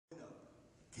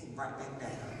right back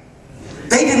down.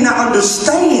 They did not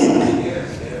understand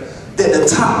that the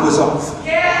top was off.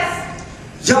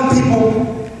 Young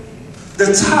people,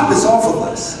 the top is off of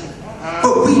us,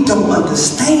 but we don't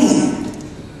understand.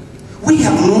 We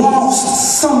have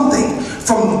lost something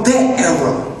from that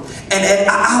era. And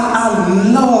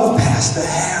I love Pastor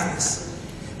Harris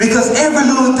because every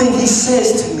little thing he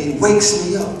says to me wakes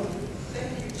me up.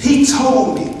 He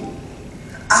told me,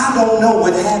 I don't know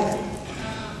what happened.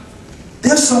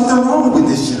 There's something wrong with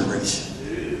this generation.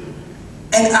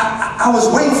 And I was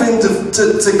waiting for him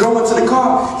to go into the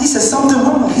car. He said, something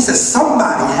wrong. He said,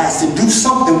 somebody has to do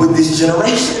something with this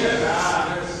generation.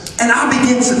 And I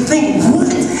began to think,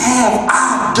 what have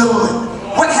I done?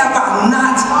 What have I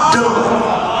not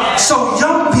done? So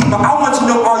young people, I want to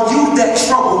know, are you that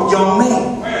troubled young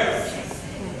man?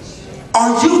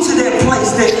 Are you to that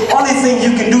place that only thing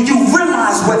you can do, you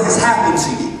realize what has happened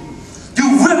to you? You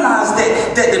realize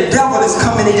that the devil is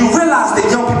coming in. You realize that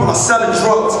young people are selling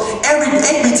drugs.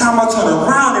 Every time I turn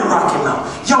around in Rocky Mount,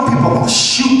 young people are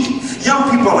shooting.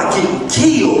 Young people are getting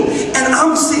killed. And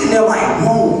I'm sitting there like,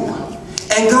 whoa.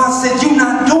 And God said, you're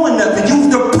not doing nothing.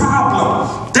 You're the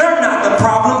problem. They're not the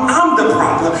problem. I'm the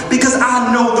problem because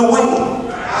I know the way.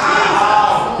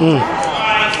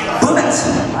 But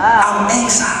I'm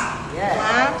exiled.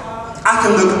 I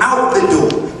can look out the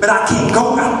door, but I can't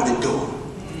go out the door.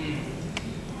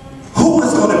 Who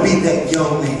is going to be that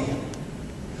young man?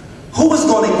 Who is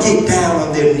going to get down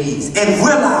on their knees and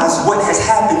realize what has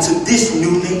happened to this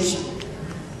new nation?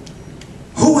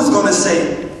 Who is going to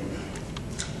say,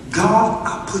 God,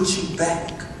 I put you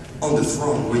back on the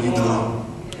throne where you belong?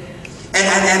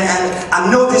 And I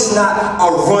know this is not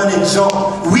a run and jump.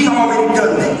 We already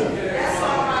done that.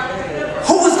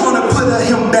 Who is going to put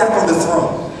him back on the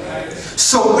throne?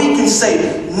 So we can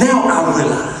say, now I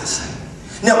realize.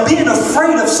 Now being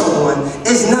afraid of someone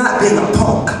is not being a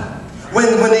punk. When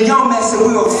the young man said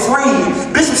we were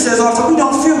afraid, Bishop says all the time, we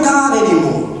don't fear God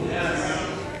anymore.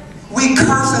 We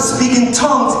curse and speak in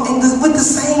tongues with the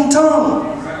same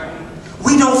tongue.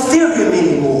 We don't fear him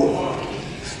anymore.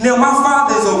 Now my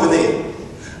father is over there.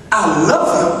 I love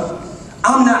him.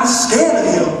 I'm not scared of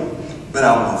him, but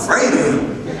I'm afraid of him.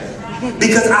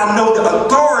 Because I know the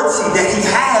authority that he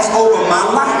has over my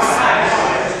life.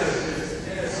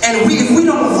 And if we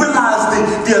don't realize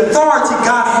the authority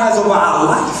God has over our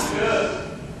life,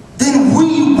 then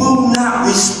we will not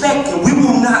respect him. We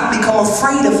will not become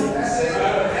afraid of him.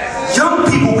 Young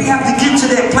people, we have to get to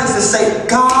that place and say,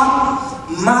 God,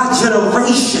 my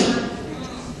generation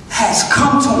has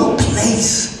come to a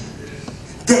place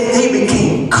that they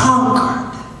became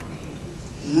conquered.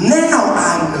 Now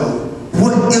I know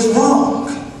what is wrong.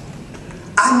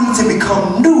 I need to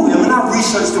become new. And when I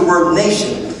researched the word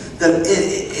nation,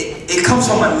 it comes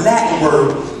from a Latin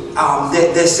word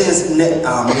that says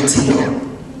natio,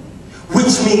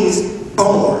 which means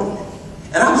born.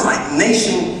 And I was like,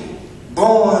 nation,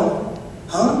 born,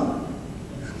 huh?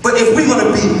 But if we're going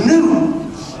to be new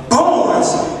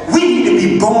borns, we need to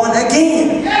be born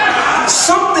again.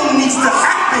 Something needs to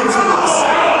happen to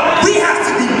us. We have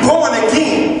to be born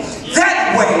again.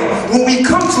 That way, when we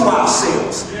come to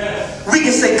ourselves, we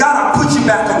can say, God, I put you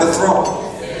back on the throne.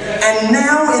 And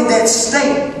now in that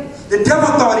state, the devil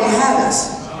thought he had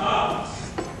us.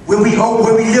 When we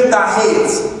lift our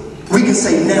heads, we can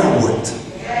say, now what?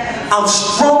 I'm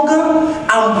stronger,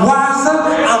 I'm wiser,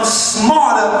 I'm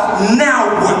smarter,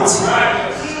 now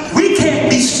what? We can't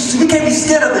be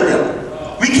scared of the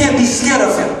devil. We can't be scared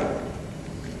of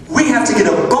him. We have to get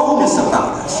a boldness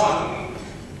about us.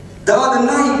 The other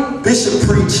night, Bishop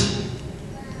preached,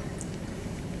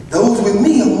 those with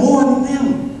me are more than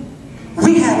them.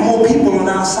 We have more people on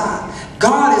our side.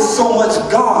 God is so much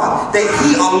God that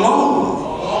he alone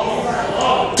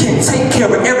can take care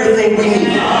of everything we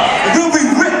need. We'll be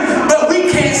written, but we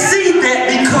can't see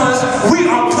that because we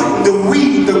are putting the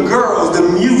weed, the girls, the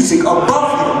music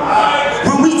above him.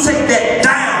 When we take that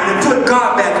down and put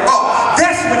God back up,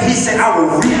 that's when he said, I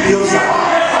will rebuild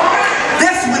Zion.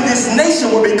 That's when this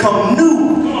nation will become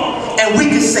new. And we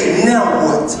can say, now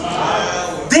what?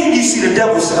 Then you see the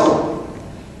devil say, oh,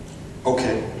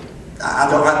 okay,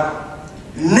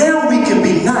 now we can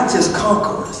be not just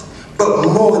conquerors, but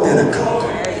more than a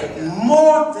conqueror.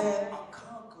 More than